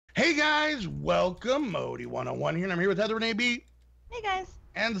Hey guys, welcome. Modi 101 here, and I'm here with Heather and AB. Hey guys.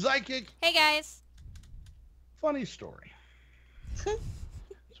 And Zykic. Hey guys. Funny story. So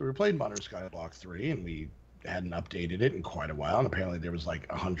we were playing Modern Skyblocks 3, and we hadn't updated it in quite a while, and apparently there was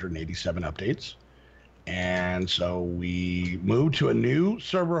like 187 updates. And so we moved to a new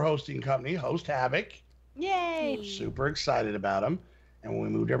server hosting company, Host Havoc. Yay. We're super excited about them. And when we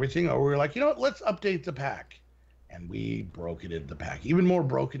moved everything over, we were like, you know what, let's update the pack. And we broketed the pack, even more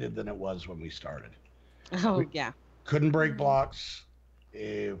broketed than it was when we started. Oh, yeah. Couldn't break blocks.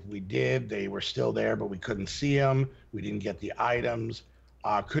 If we did, they were still there, but we couldn't see them. We didn't get the items.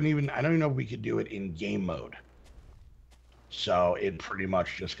 I don't even know if we could do it in game mode. So it pretty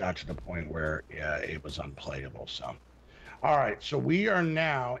much just got to the point where it was unplayable. So, all right. So we are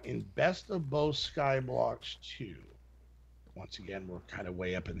now in Best of Both Skyblocks 2. Once again, we're kind of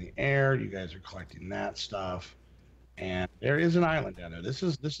way up in the air. You guys are collecting that stuff. And there is an island down there. This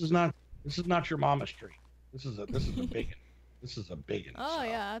is not your mama's tree. This is a big one. This is a big one. Oh so.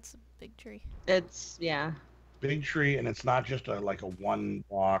 yeah, that's a big tree. It's Big tree, and it's not just like a 1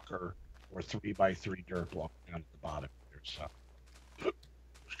 block or 3x3 dirt block down at the bottom here. So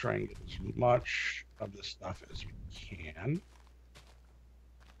let's try and get as much of this stuff as we can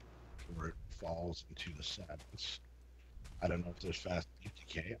before it falls into the sadness. I don't know if there's fast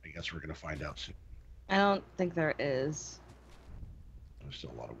decay. I guess we're gonna find out soon. I don't think there is. There's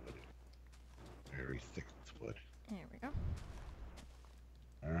still a lot of wood. Very thick with wood. There we go.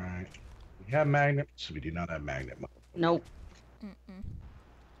 All right. We have magnet, so we do not have magnet mode. Nope. Mm-mm.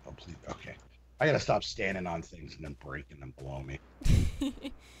 Oh, please. Okay. I gotta stop standing on things and then breaking them below me.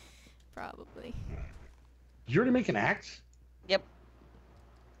 Probably. Right. Did you already make an axe? Yep.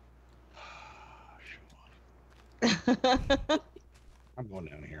 Show off. I'm going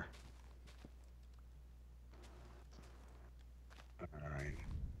down here. All right.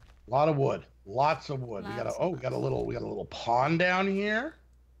 A lot of wood. Lots of wood. We got a little pond down here.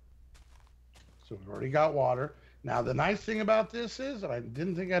 So we've already got water. Now the nice thing about this is, and I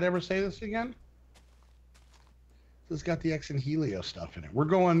didn't think I'd ever say this again, this has got the X and Helio stuff in it. We're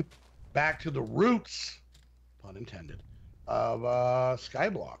going back to the roots, pun intended, of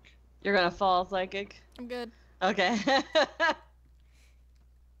Skyblock. You're gonna fall, Psychic? I'm good. Okay.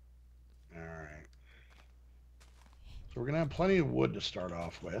 Alright. So we're gonna have plenty of wood to start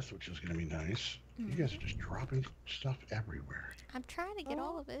off with, which is gonna be nice. You guys are just dropping stuff everywhere. I'm trying to get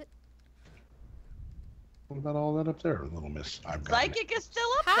all of it. What about all that up there, little miss? I've got Psychic is still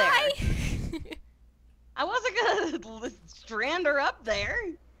up Hi. there. I wasn't gonna strand her up there.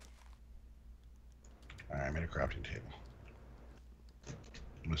 Alright, I made a crafting table.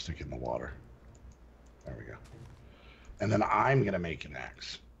 I'm gonna stick it in the water. There we go. And then I'm gonna make an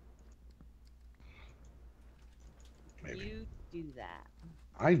axe. Maybe. You do that.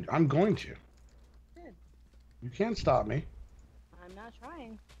 I'm going to. Good. You can't stop me. I'm not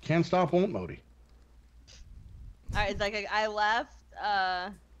trying. Can't stop, won't, Modi. Alright, Psychic, I left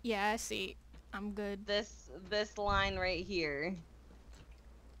Yeah, I see. I'm good. this line right here.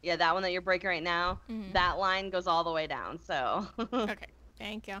 Yeah, that one that you're breaking right now. Mhm. That line goes all the way down, so. Okay,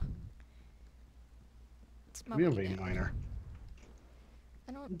 thank you. It's my We have way a down. miner.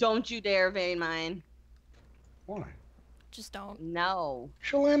 I don't. Don't you dare vein mine. Why? Just don't. No.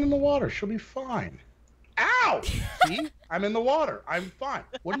 She'll land in the water. She'll be fine. Ow! See? I'm in the water. I'm fine.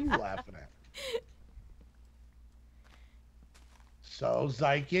 What are you laughing at? So,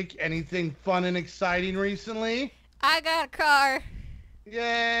 Zykic, anything fun and exciting recently? I got a car.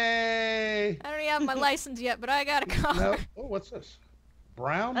 Yay! I don't even have my license yet, but I got a car. No. Oh, what's this?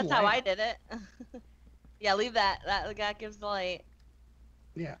 Brown That's lamp. how I did it. Yeah, leave that. That gives the light.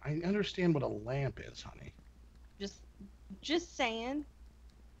 Yeah, I understand what a lamp is, honey. Just saying.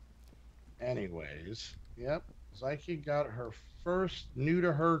 Anyways, yep. Zykic got her first new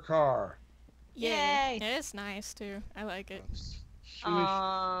to her car. Yeah, Yay. it's nice too. I like it.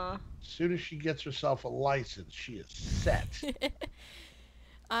 As soon as she gets herself a license, she is set.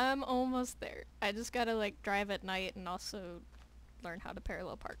 I'm almost there. I just gotta like drive at night and also learn how to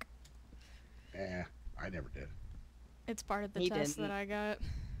parallel park. Eh, I never did. It's part of the He test didn't. that I got.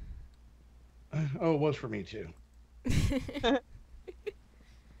 Oh, it was for me too. I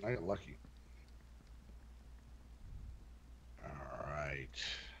got lucky. All right.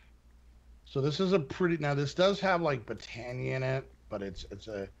 So this is a pretty. Now this does have like Botania in it, but it's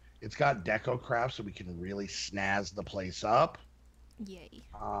got deco craft, so we can really snazz the place up. Yay.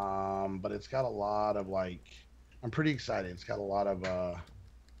 But it's got a lot of like. I'm pretty excited. It's got a lot of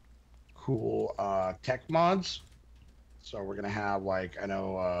cool tech mods. So we're gonna have like, I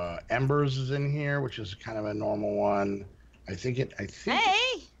know Embers is in here, which is kind of a normal one. I think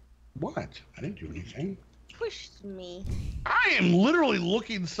Hey! What? I didn't do anything. Pushed me. I am literally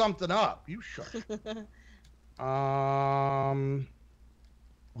looking something up. You shush.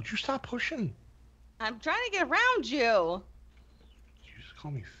 Would you stop pushing? I'm trying to get around you. Did you just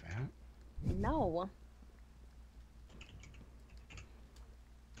call me fat? No.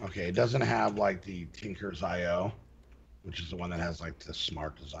 Okay, it doesn't have like the Tinker's IO, which is the one that has like the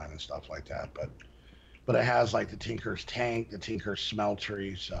smart design and stuff like that, but it has like the Tinker's tank, the Tinker's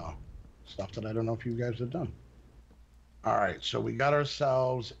smeltery, so stuff that I don't know if you guys have done. All right, so we got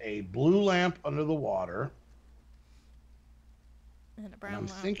ourselves a blue lamp under the water. And a brown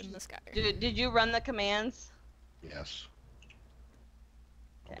lamp in the sky. Did you run the commands? Yes.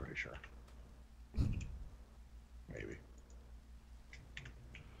 I'm pretty sure. Maybe.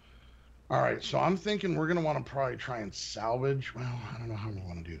 All right, so I'm thinking we're going to want to probably try and salvage. Well, I don't know how we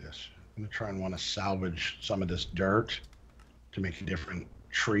want to do this. I'm going to try and want to salvage some of this dirt to make a different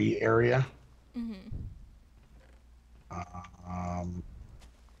tree area.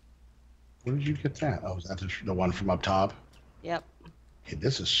 Where did you get that? Oh, is that the one from up top? Yep. Hey,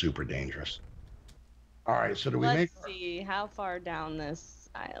 this is super dangerous. All right, so do we Let's see how far down this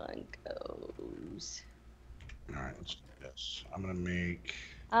island goes. All right, let's do this. I'm going to make...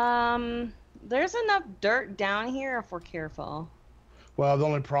 There's enough dirt down here if we're careful. Well, the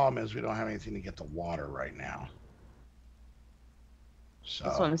only problem is we don't have anything to get the water right now. So.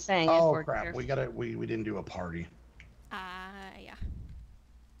 That's what I'm saying. Oh if we're crap! Careful. We didn't do a party. Yeah.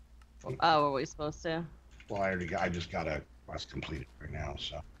 Oh, were we supposed to? Well, I just got a quest completed right now.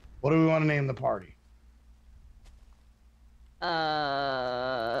 So, what do we want to name the party?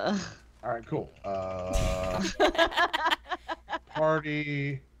 All right, cool.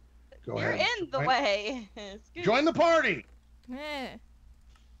 Party. Go You're ahead. in the way. Join the party. Eh.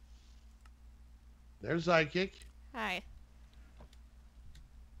 There's Psychic. Hi.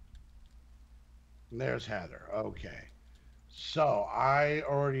 And there's Heather. Okay. So I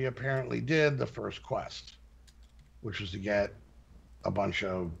already apparently did the first quest, which was to get a bunch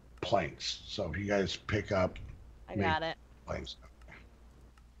of planks. So if you guys pick up, I got it. Planks.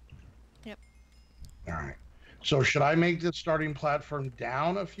 Yep. All right. So should I make this starting platform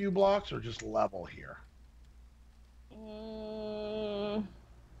down a few blocks or just level here?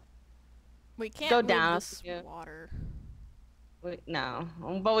 We can't go move down. This water. No,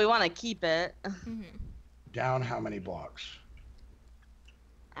 but we want to keep it. Down how many blocks?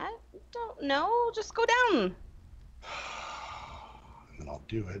 I don't know. Just go down. And then I'll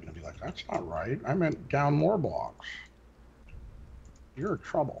do it and I'll be like, that's not right. I meant down more blocks. You're in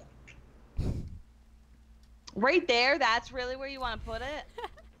trouble. Right there, that's really where you want to put it?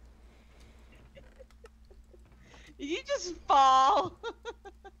 Did you just fall?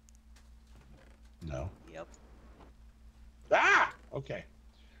 No. Yep. Ah! Okay.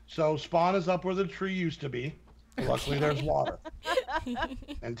 So spawn is up where the tree used to be. Luckily, there's water.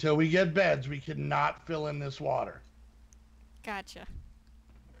 Until we get beds, we cannot fill in this water. Gotcha.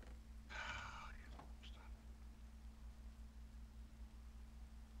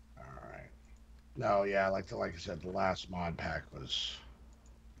 All right. No, yeah, like I said, the last mod pack was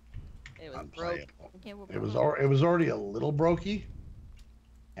unplayable. It was already a little brokey,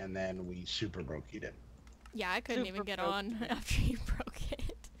 and then we super brokied it. Yeah, I couldn't even get on after you broke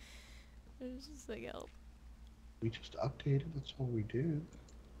it. It was just like, oh. We just updated. That's all we did.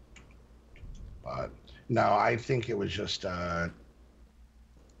 But no, I think it was just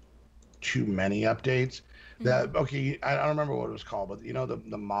too many updates. That okay, I don't remember what it was called, but you know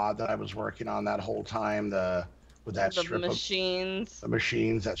the mod that I was working on that whole time, with that strip machines. The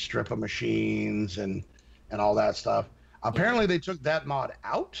machines, that strip of machines and all that stuff. Apparently they took that mod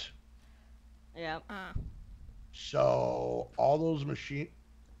out. Yep. So all those machines.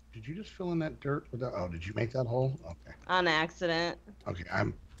 Did you just fill in that dirt with that? Oh, did you make that hole? Okay. On accident. Okay,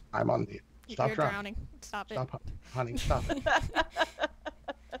 I'm on the. Stop You're drowning. Stop it. Stop, honey. Stop it.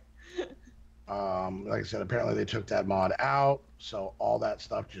 Like I said, apparently they took that mod out, so all that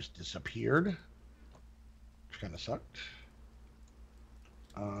stuff just disappeared, which kind of sucked.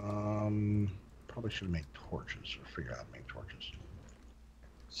 Probably should have made torches or figure out how to make torches.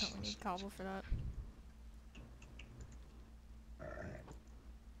 Don't we need cobble for that? All right.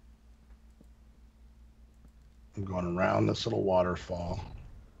 I'm going around this little waterfall.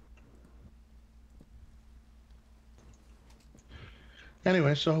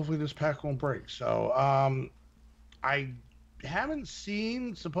 Anyway, so hopefully this pack won't break. So, I haven't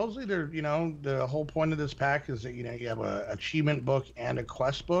seen, supposedly the whole point of this pack is that, you have a achievement book and a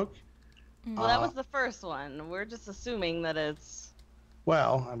quest book. Well, that was the first one. We're just assuming that it's...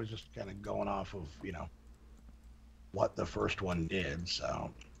 Well, I was just kind of going off of, what the first one did,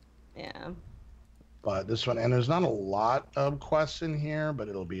 so. Yeah. But this one, and there's not a lot of quests in here, but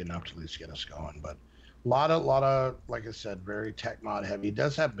it'll be enough to at least get us going. But lot of, like I said, very tech mod heavy. It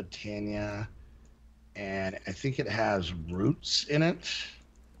does have Botania, and I think it has roots in it.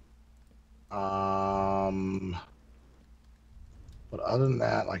 But other than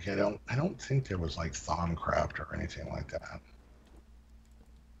that, like I don't think there was like Thaumcraft or anything like that.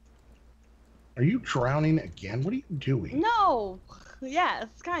 Are you drowning again? What are you doing? No. Yes,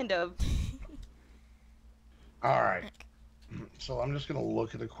 kind of. All right. So I'm just going to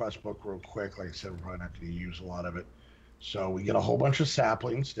look at the quest book real quick. Like I said, we're probably not going to use a lot of it. So we get a whole bunch of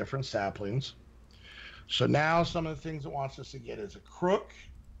saplings, different saplings. So now some of the things it wants us to get is a crook,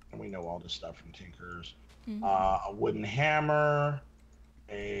 and we know all this stuff from Tinkers. Mm-hmm. A wooden hammer,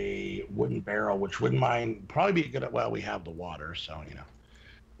 a wooden barrel, which wouldn't mind probably be good at. Well, we have the water, so you know.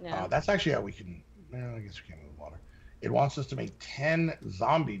 Yeah. That's actually how we can. Well, I guess we can't move water. It wants us to make 10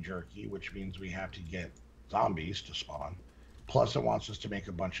 zombie jerky, which means we have to get zombies to spawn. Plus, it wants us to make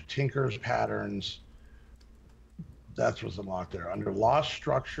a bunch of Tinker's patterns. That's what's unlocked there. Under lost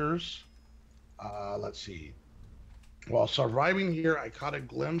structures, let's see. While surviving here, I caught a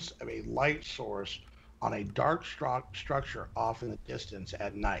glimpse of a light source on a dark structure off in the distance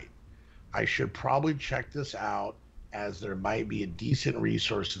at night. I should probably check this out, as there might be decent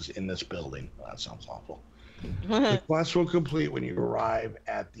resources in this building. Well, that sounds awful. The quest will complete when you arrive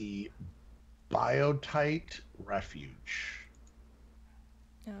at the Biotite Refuge.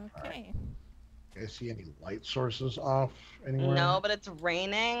 Okay. Do I see any light sources off anywhere? No, but it's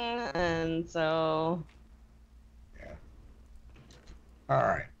raining, and so. Yeah. All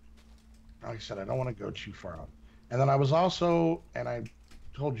right. Like I said, I don't want to go too far out. And then I was also, and I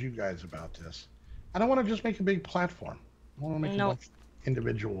told you guys about this, I don't want to just make a big platform. I want to make a bunch of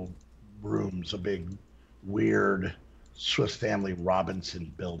individual rooms, a big, weird Swiss Family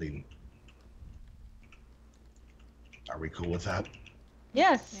Robinson building. Are we cool with that?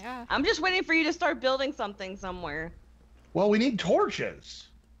 Yes. Yeah. I'm just waiting for you to start building something somewhere. Well, we need torches.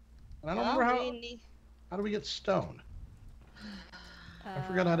 And I don't remember we how do we get stone? I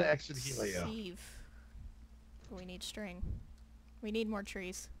forgot how to exit Helio. Sieve. We need string. We need more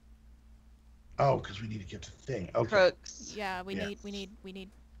trees. Oh, because we need to get to the thing. Okay. Crooks. Yeah, we need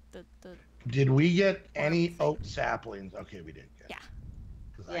the Did we get any oak saplings? Okay, we did. Good. Yeah.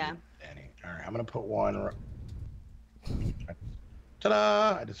 'Cause I Yeah. didn't get any. All right, I'm gonna put one.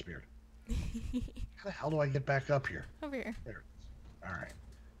 Ta-da! I disappeared. How the hell do I get back up here? over here. There it is. All right.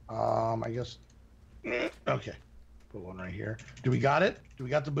 I guess. Okay. Put one right here. Do we got it? Do we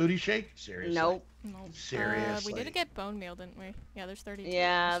got the booty shake? Seriously. Nope. No. Seriously. We did get bone meal, didn't we? Yeah, there's 32.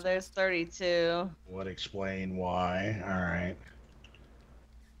 Yeah, there's 32. Would explain why. All right.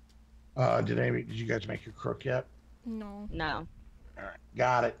 Did you guys make your crook yet? No. No. All right.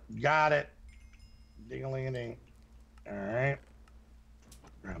 Got it. Got it. Ding-a-ling-a-ding. All right.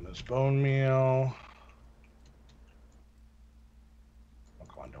 Grab this bone meal. Oh,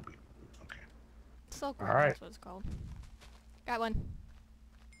 come on, don't be. Okay. Silk All road, right. that's what it's called. Got one.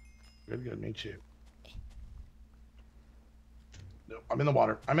 Good, good. Me too. No, I'm in the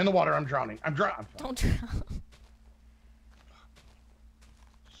water. I'm in the water. I'm drowning. I'm drowning. Don't drown.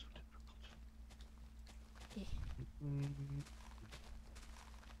 So difficult.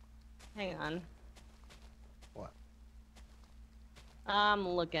 Hang on. What? I'm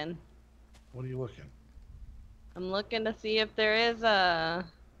looking. What are you looking? I'm looking to see if there is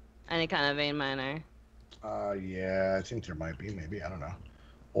any kind of vein miner. Yeah, I think there might be. Maybe, I don't know.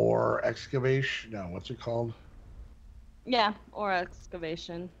 Or excavation. No, what's it called? Yeah, or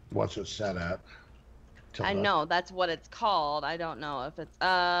excavation. What's it set at? I know that's what it's called. I don't know if it's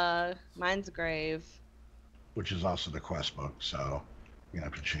mine's grave. Which is also the quest book, so you're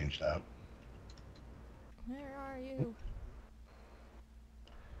gonna have to change that. Where are you?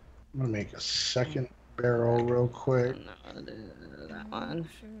 I'm gonna make a second barrel real quick. No, that one.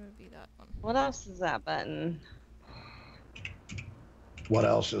 Should be that one. What else is that button? What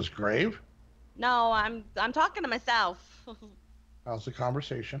else is grave? No, I'm talking to myself. How's the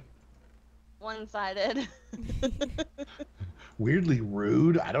conversation? One-sided. Weirdly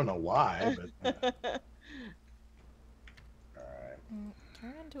rude. I don't know why, but all right.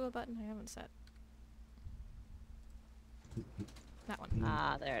 Turn into a button I haven't set. That one.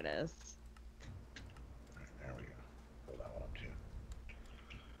 Ah, there it is. There we go. Pull that one up too.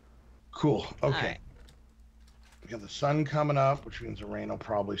 Cool. Okay. Alright. We got the sun coming up, which means the rain will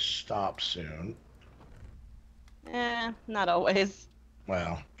probably stop soon. Not always.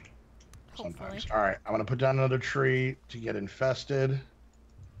 Well, Hopefully. sometimes. All right. I'm gonna put down another tree to get infested.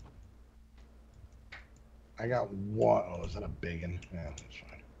 I got one. Oh, is that a big one? Yeah, that's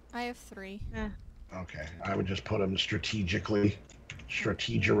fine. I have 3. Yeah. Okay, I would just put them strategery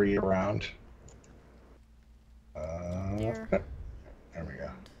around. There. There we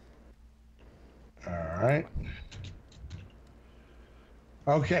go. All right.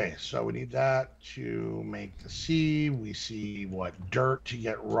 Okay, so we need that to make the sea. We see what dirt to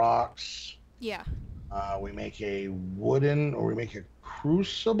get rocks. Yeah. We make a wooden, or we make a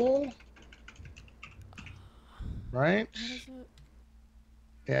crucible, right? What is it?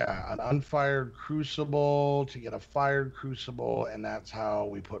 Yeah, an unfired crucible to get a fired crucible, and that's how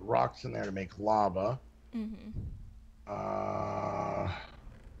we put rocks in there to make lava. Mm-hmm.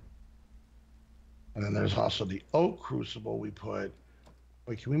 And then there's also the oak crucible we put.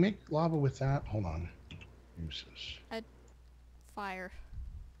 Wait, can we make lava with that? Hold on. Uses. Fire.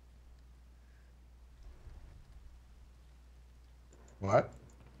 What?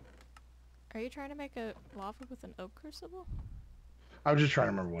 Are you trying to make a lava with an oak crucible? I was just trying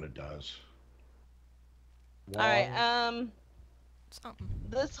to remember what it does. All right. Something.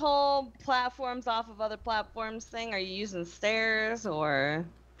 This whole platforms off of other platforms thing. Are you using stairs or?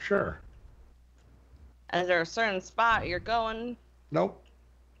 Sure. Is there a certain spot you're going? Nope.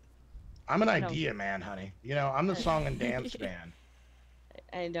 I'm an idea man, honey. You know, I'm the song and dance man.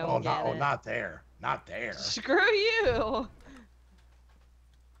 I don't get it. Not there. Not there. Screw you.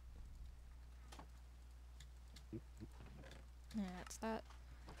 Yeah, it's that.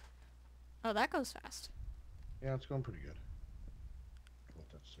 Oh, that goes fast. Yeah, it's going pretty good.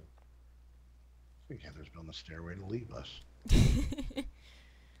 I think Heather's building a stairway to leave us.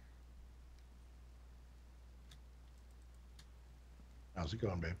 How's it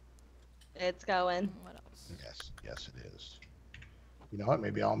going, babe? It's going. What else? Yes, it is. You know what?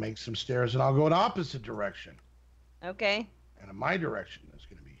 Maybe I'll make some stairs and I'll go in opposite direction. Okay. And in my direction is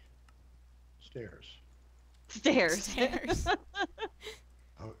going to be stairs. Stairs. Stairs.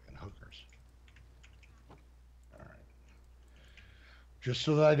 And hookers. All right. Just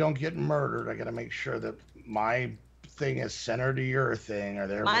so that I don't get murdered, I got to make sure that my thing is centered to your thing. Or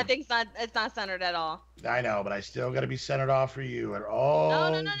there. My thing's not. It's not centered at all. I know, but I still got to be centered off for you. Oh.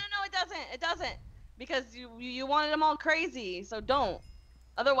 No. It doesn't. It doesn't. Because you wanted them all crazy. So don't.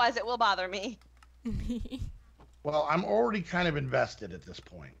 Otherwise, it will bother me. Well, I'm already kind of invested at this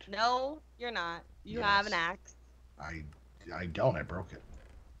point. No, you're not. You have an axe. I don't. I broke it.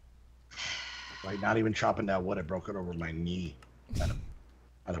 Like, not even chopping down wood. I broke it over my knee.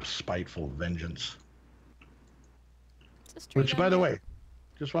 Out of spiteful vengeance. Which, by the way,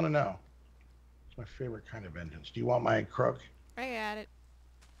 just want to know. It's my favorite kind of vengeance. Do you want my crook? I got it.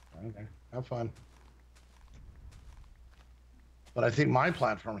 Okay. Have fun. But I think my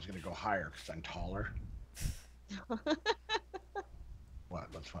platform is going to go higher because I'm taller. What?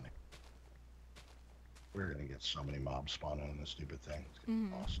 What's funny? We're going to get so many mobs spawning on this stupid thing. It's going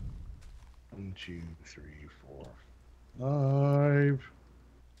to be awesome. 1, 2, 3, 4, 5.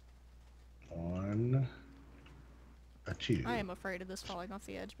 1. A 2. I am afraid of this falling off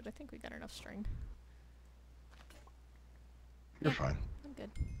the edge, but I think we got enough string. You're fine. I'm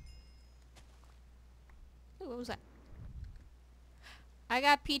good. Ooh, what was that? I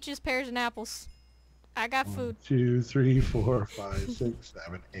got peaches, pears, and apples. I got food. 1, 2, 3, 4, 5, 6,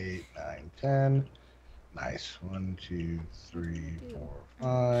 7, 8, 9, 10. Nice. 1, 2, 3, 4,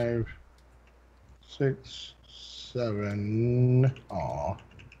 5, 6, 7. Aw.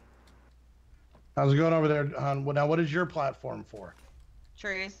 How's it going over there, hon? Now, what is your platform for?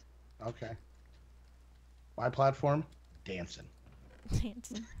 Trees. Okay. My platform? Dancing.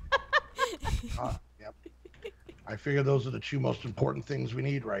 Dancing. Yep. I figure those are the two most important things we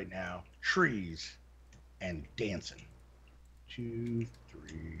need right now. Trees and dancing. 2,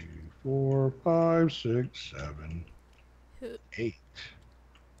 3, 4, 5, 6, 7, 8,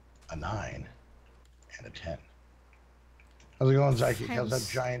 a 9, and a 10. How's it going, Zyke? How's that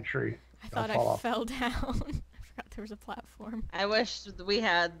giant tree? I thought I fell down. I forgot there was a platform. I wish we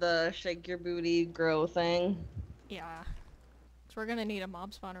had the shake your booty grow thing. Yeah. So we're gonna need a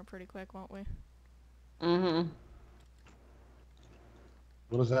mob spawner pretty quick, won't we? Mm-hmm.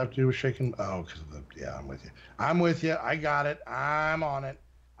 What does that have to do with shaking? Oh, because of the... Yeah, I'm with you. I'm with you. I got it. I'm on it.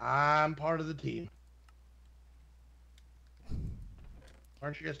 I'm part of the team. Why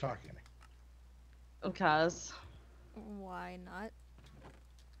aren't you guys talking to me? Because. Why not?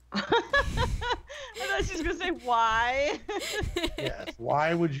 I thought she was gonna say why. Yes.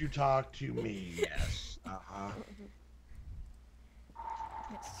 Why would you talk to me? Yes.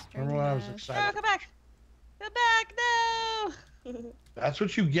 Remember when I was excited? No, come back. Come back, no. That's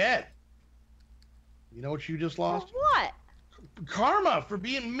what you get. You know what you just lost? For what? Karma for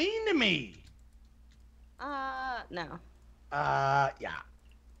being mean to me. No. Yeah.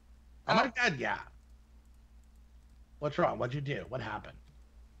 Am I dead? Yeah. What's wrong? What'd you do? What happened?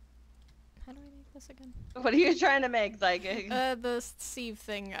 How do I make this again? What are you trying to make, Psychic? The sieve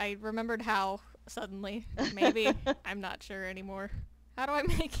thing. I remembered how suddenly. Maybe. I'm not sure anymore. How do I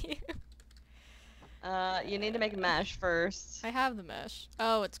make you? You need to make mesh first. I have the mesh.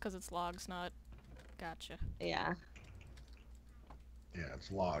 Oh, it's because it's logs, not... Gotcha. Yeah. Yeah,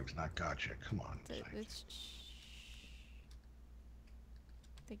 it's logs, not gotcha. Come on. It's...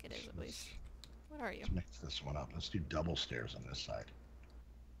 I think it is, at least. What are you? Let's mix this one up. Let's do double stairs on this side.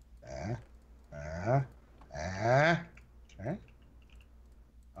 Okay.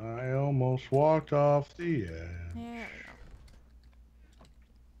 I almost walked off the edge. There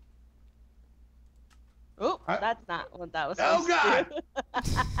Oh, that's not what that was Oh, supposed God!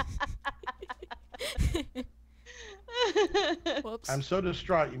 to do. Whoops. I'm so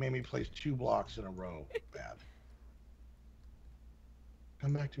distraught you made me place 2 blocks in a row. Bad.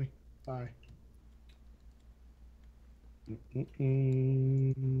 Come back to me. Bye.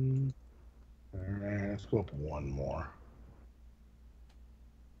 Alright, let's go up one more.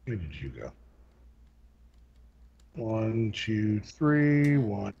 Where did you go? 1, 2, 3.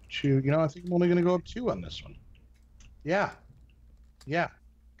 1, 2. You know, I think I'm only going to go up 2 on this one. Yeah. Yeah.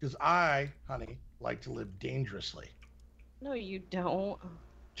 Because I, honey, like to live dangerously. No, you don't.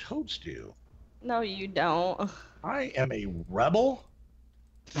 Toads do. No, you don't. I am a rebel.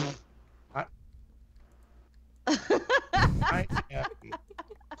 I am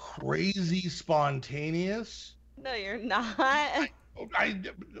crazy spontaneous. No, you're not.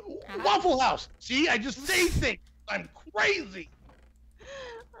 Waffle House. See, I just say things. I'm crazy.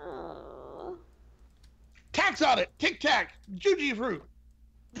 Oh. Tax on it. Tic Tac. Juji fruit.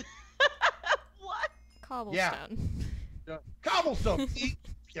 What? Cobblestone. Cobblestone. See?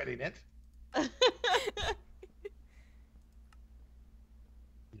 Getting it. You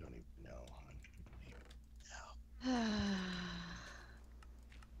don't even know, hon. You don't even know.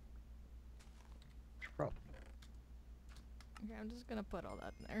 What's your problem? Okay, I'm just gonna put all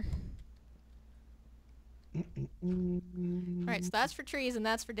that in there. Mm-mm-mm. Alright, so that's for trees and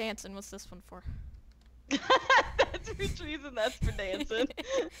that's for dancing. What's this one for? That's for trees and that's for dancing.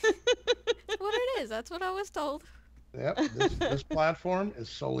 That's what it is. That's what I was told. Yep, this platform is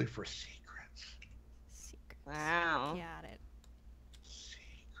solely for secrets. Secrets. Wow. Got it.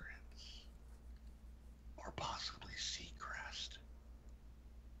 Secrets. Or possibly Seacrest.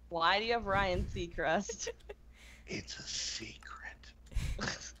 Why do you have Ryan Seacrest? It's a secret.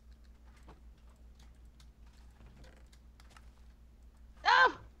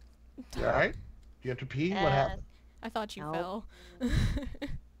 Oh! You alright? You have to pee? What happened? I thought you No. fell.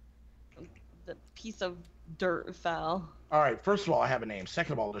 The piece of dirt fell. Alright, first of all, I have a name.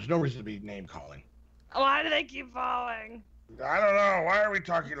 Second of all, there's no reason to be name calling. Why do they keep falling? I don't know. Why are we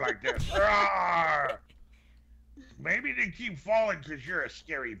talking like this? Rawr! Maybe they keep falling because you're a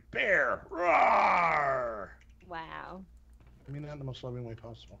scary bear. Rawr! Wow. I mean that in the most loving way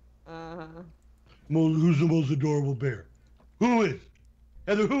possible. Uh-huh. Who's the most adorable bear? Who is?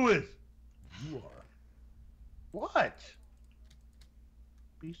 Heather, who is? You are. What?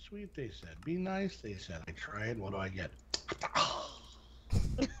 Be sweet, they said. Be nice, they said. I tried. What do I get?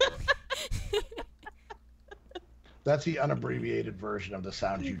 That's the unabbreviated version of the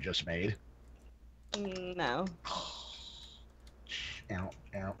sound you just made. No. Ow,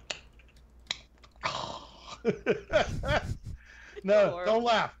 ow. No, don't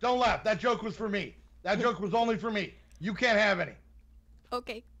laugh. Don't laugh. That joke was for me. That joke was only for me. You can't have any.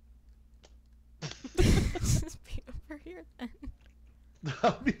 Okay. Just be over here then.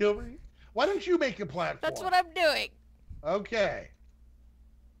 I'll be over here. Why don't you make a platform? That's what I'm doing. Okay.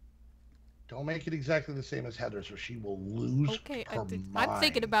 Don't make it exactly the same as Heather's, or she will lose Okay, her I'm thinking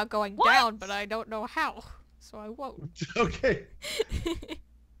mind. about going What? down, but I don't know how, so I won't. Okay.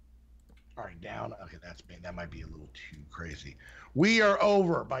 All right, down. Okay, that might be a little too crazy. We are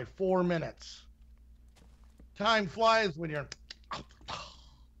over by 4 minutes. Time flies when you're.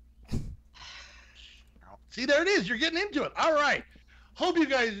 See, there it is. You're getting into it. All right. Hope you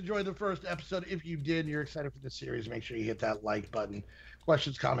guys enjoyed the first episode. If you did, you're excited for the series, make sure you hit that like button.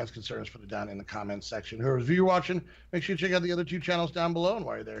 Questions, comments, concerns, put it down in the comments section. Whoever's view watching, make sure you check out the other 2 channels down below. And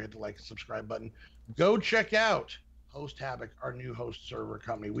while you're there, hit the like and subscribe button. Go check out Host Havoc, our new host server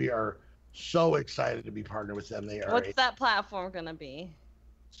company. We are so excited to be partnered with them. They are What's that platform gonna be?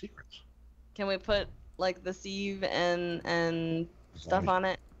 secrets. Can we put like the sieve and As stuff long on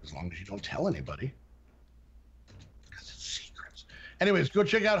it? As long as you don't tell anybody. Because it's secrets. Anyways, go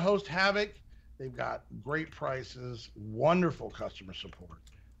check out Host Havoc. They've got great prices, wonderful customer support.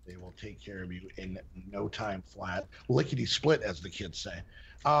 They will take care of you in no time flat. Lickety split, as the kids say.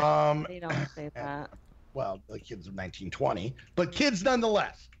 They don't say that. Well, the kids of 1920, but kids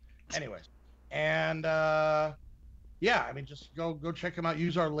nonetheless. Anyways, and yeah, I mean, just go check them out.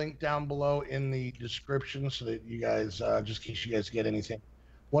 Use our link down below in the description so that you guys, just in case you guys get anything.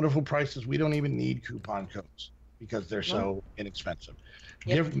 Wonderful prices. We don't even need coupon codes because they're so inexpensive.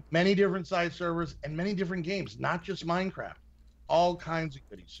 Yep. Many different side servers and many different games, not just Minecraft. All kinds of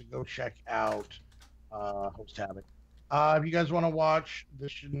goodies. So go check out Host Havoc. If you guys want to watch the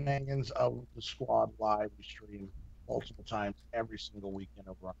shenanigans of the squad live, we stream multiple times every single weekend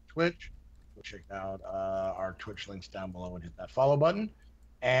over on Twitch. Go check out our Twitch links down below and hit that follow button.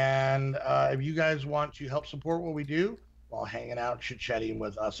 And if you guys want to help support what we do while hanging out, chit-chatting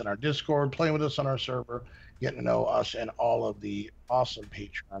with us in our Discord, playing with us on our server, getting to know us and all of the awesome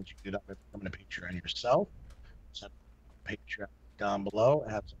Patreons you can do by becoming a Patreon yourself. So Patreon down below.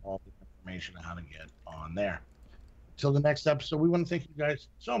 It has all the information on how to get on there. Until the next episode, we want to thank you guys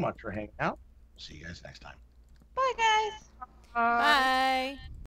so much for hanging out. See you guys next time. Bye, guys.